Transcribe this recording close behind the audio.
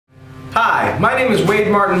Hi, my name is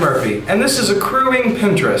Wade Martin Murphy, and this is Accruing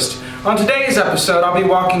Pinterest. On today's episode, I'll be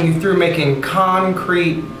walking you through making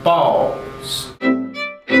concrete balls. I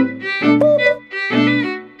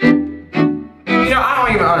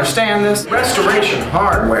don't even understand this. Restoration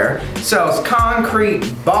Hardware sells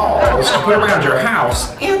concrete balls to put around your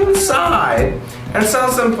house inside and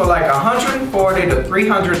sells them for like $140 to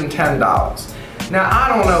 $310. Now, I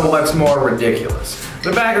don't know what's more ridiculous.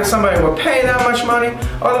 The fact that somebody would pay that much money,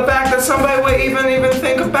 or the fact that somebody would even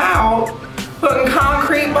think about putting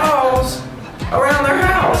concrete balls around their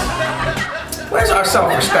house. Where's our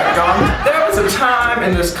self-respect gone? There was a time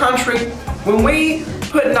in this country when we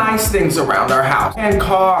put nice things around our house. And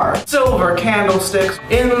cars, silver candlesticks,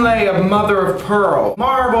 inlay of mother of pearl,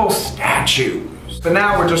 marble statues. But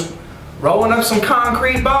now we're just rolling up some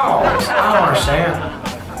concrete balls. I don't understand.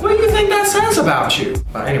 What do you think that says about you?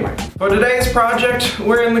 Anyway, for today's project,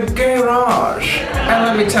 we're in the garage. And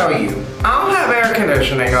let me tell you, I don't have air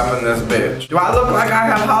conditioning up in this bitch. Do I look like I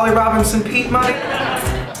have Holly Robinson Peak money?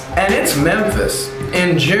 And it's Memphis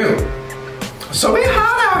in June. So it's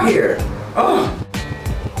hot out here. Oh.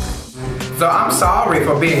 So I'm sorry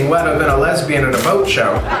for being wetter than a lesbian at a boat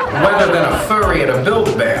show, wetter than a furry at a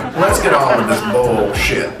Build-A-Bear. Let's get on with this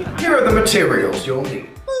bullshit. Here are the materials you'll need.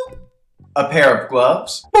 A pair of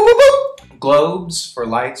gloves, boop, boop, boop. Globes for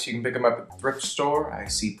lights, you can pick them up at the thrift store. I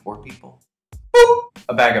see poor people. Boop.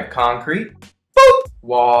 A bag of concrete, boop.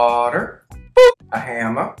 Water, boop. A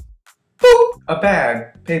hammer, boop. A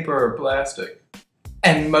bag, paper or plastic.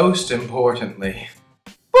 And most importantly,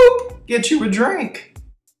 boop. Get you a drink.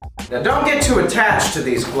 Now don't get too attached to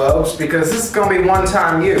these globes because this is going to be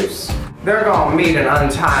one-time use. They're going to meet an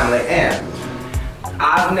untimely end.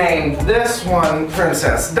 I've named this one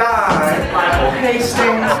Princess Di, Michael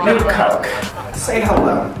Hastings, New Coke. Say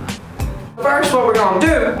hello. First, what we're gonna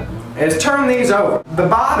do is turn these over. The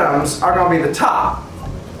bottoms are gonna be the top.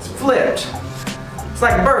 It's flipped. It's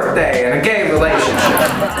like a birthday in a gay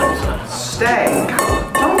relationship. Stay.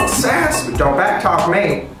 Don't sass me. Don't backtalk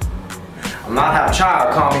me. I'm not having a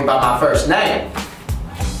child call me by my first name.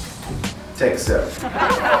 Take a sip. It's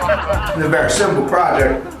a very simple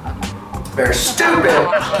project. Very stupid,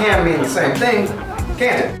 can mean the same thing,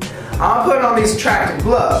 can't it? I'm putting on these attractive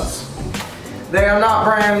gloves. They are not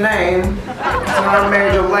brand name, it's not a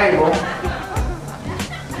major label.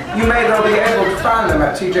 You may though be able to find them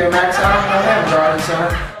at TJ Maxx. I don't know them, garden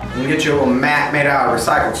center. You can get your little mat made out of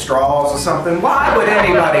recycled straws or something. Why would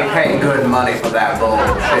anybody pay good money for that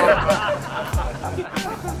bullshit?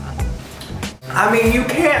 I mean, you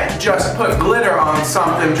can't just put glitter on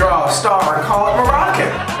something, draw a star, and call it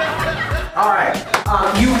Moroccan. Alright,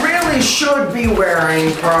 you really should be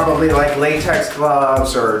wearing probably like latex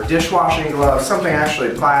gloves or dishwashing gloves, something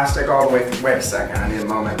actually plastic all the way through. Wait a second, I need a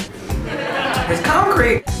moment. It's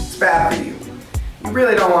concrete, it's bad for you. You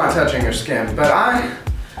really don't want it touching your skin, but I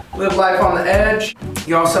live life on the edge.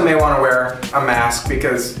 You also may want to wear a mask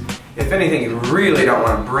because if anything, you really don't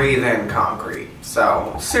want to breathe in concrete.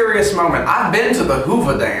 So, serious moment. I've been to the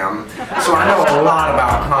Hoover Dam, so I know a lot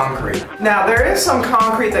about concrete. Now, there is some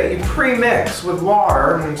concrete that you pre-mix with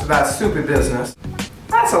water into that stupid business.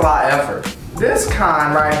 That's a lot of effort. This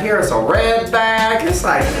kind right here is a red bag. It's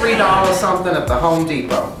like $3 something at the Home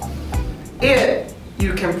Depot.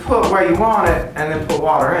 You can put where you want it and then put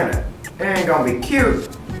water in it. It ain't gonna be cute,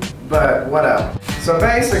 but whatever. So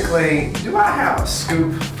basically, do I have a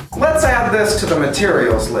scoop? Let's add this to the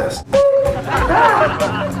materials list.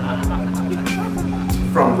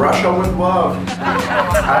 From Russia with love.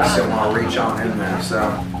 I just didn't want to reach on in there, so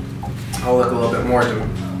I'll look a little bit more.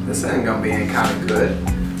 This ain't gonna be any kind of good.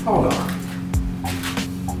 Hold on.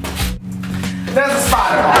 There's a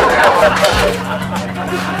spider on there.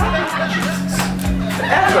 The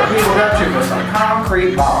effort people got to for some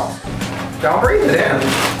concrete balls. Don't breathe it in.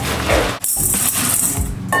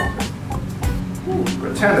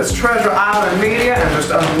 Pretend it's Treasure Island Media and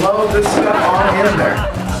just unload this stuff on in there.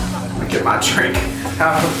 Let me get my drink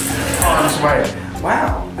out of arm's way.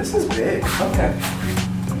 Wow, this is big. Okay.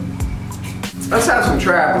 Let's have some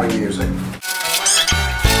traveling music.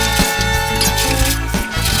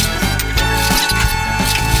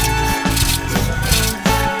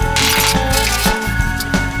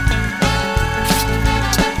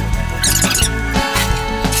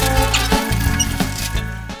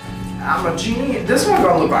 I'm a genius. This one's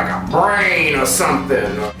gonna look like a brain or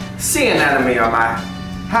something. Sea anatomy on my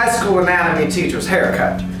high school anatomy teacher's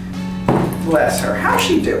haircut. Bless her. How's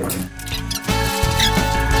she doing?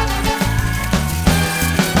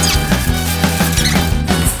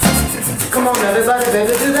 Come on, everybody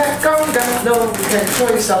better do that conga. No, you can't control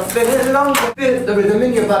yourself any longer. Feel the rhythm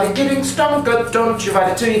in your body getting stronger. Don't you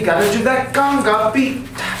fight it till you gotta do that conga beat.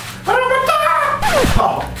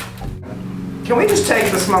 Oh. Can we just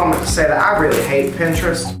take this moment to say that I really hate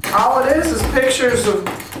Pinterest? All it is pictures of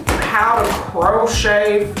how to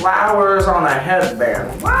crochet flowers on a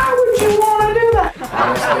headband. Why would you want to do that?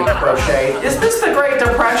 Honestly, crochet. Is this the Great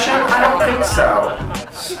Depression? I don't think so.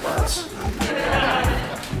 Sluts.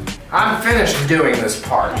 I'm finished doing this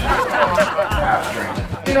part. After.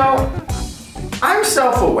 You know, I'm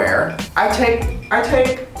self-aware. I take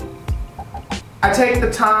the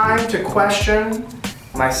time to question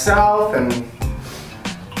myself and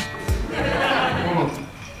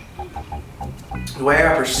the way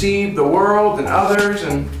I perceive the world and others,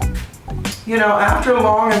 and you know, after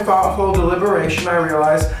long and thoughtful deliberation, I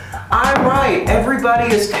realize I'm right.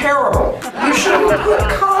 Everybody is terrible. You shouldn't put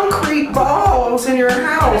concrete balls in your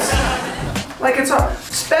house. Like it's a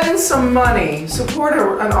spend some money, support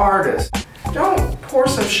an artist. Don't pour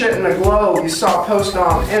some shit in a globe you saw posted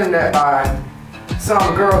on the internet by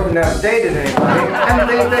some girl who never dated anybody and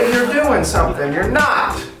think that you're doing something. You're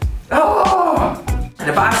not. Oh. And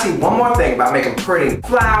if I see one more thing about making pretty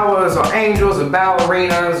flowers or angels or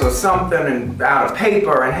ballerinas or something and out of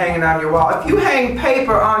paper and hanging on your wall, if you hang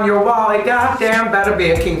paper on your wall, it goddamn better be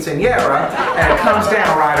a quinceañera and it comes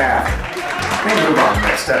down right after. Maybe we're on the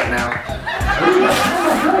next step now.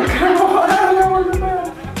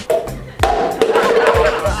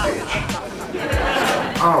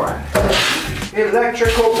 Alright.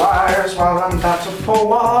 Electrical wires while I'm about to pour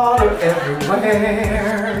water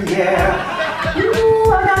everywhere, yeah.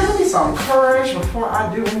 Ooh, I gotta give me some courage before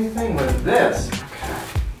I do anything with this.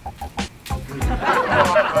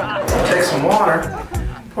 Take some water,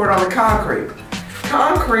 pour it on the concrete.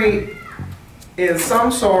 Concrete is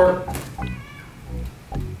some sort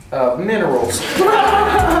of minerals.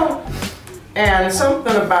 And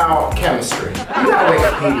something about chemistry. You got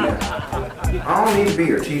Wikipedia. I don't need to be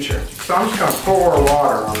your teacher. So I'm just gonna pour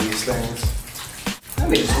water on these things. Let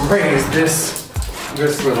me just raise this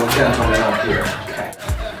little gentleman up here. Okay.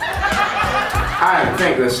 I didn't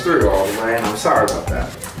think this through all the way, and I'm sorry about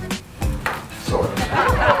that. Sort of.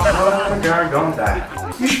 Oh my God, don't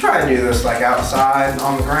die. You should probably do this like outside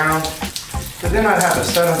on the ground, but then I'd have to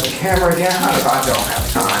set up the camera again. If I don't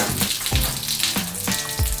have time.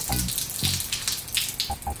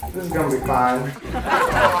 This is gonna be fine.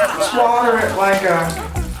 Just water it like an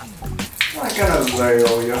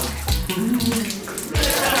azalea.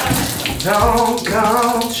 Don't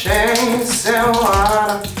go chasing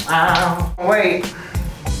water. Wait.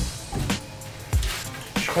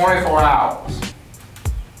 24 hours.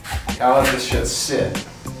 Gotta let this shit sit.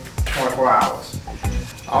 24 hours.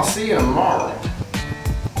 I'll see you tomorrow.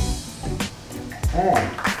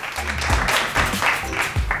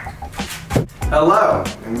 Hello,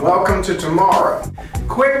 and welcome to tomorrow.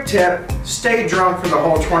 Quick tip, stay drunk for the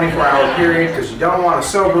whole 24-hour period because you don't want to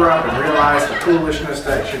sober up and realize the foolishness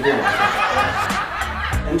that you're doing.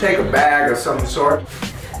 And take a bag of some sort.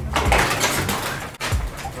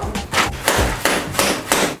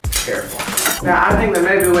 Careful. Now, I think that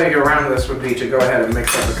maybe the way to get around this would be to go ahead and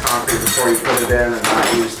mix up the concrete before you put it in and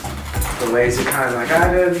not use the lazy kind like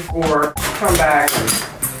I did, or come back and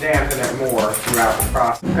dampen it more throughout the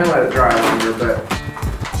process and let it dry longer, but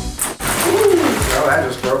oh, that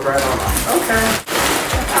just broke right on off.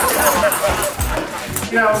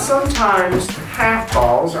 Okay. You know, sometimes half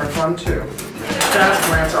balls are fun too. That's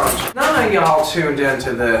where it's on. None of y'all tuned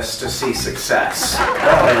into this to see success.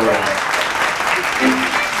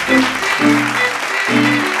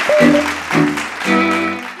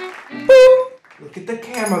 Look at the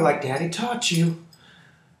camera like Daddy taught you.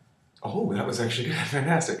 Oh, that was actually good.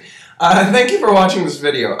 Fantastic. Thank you for watching this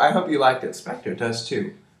video. I hope you liked it. Spectre does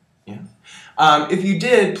too. Yeah. If you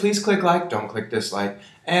did, please click like, don't click dislike.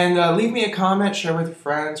 And leave me a comment, share with your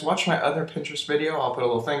friends, watch my other Pinterest video. I'll put a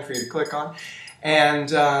little thing for you to click on. And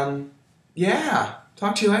yeah,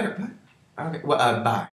 talk to you later. Bye. Okay. Well, bye.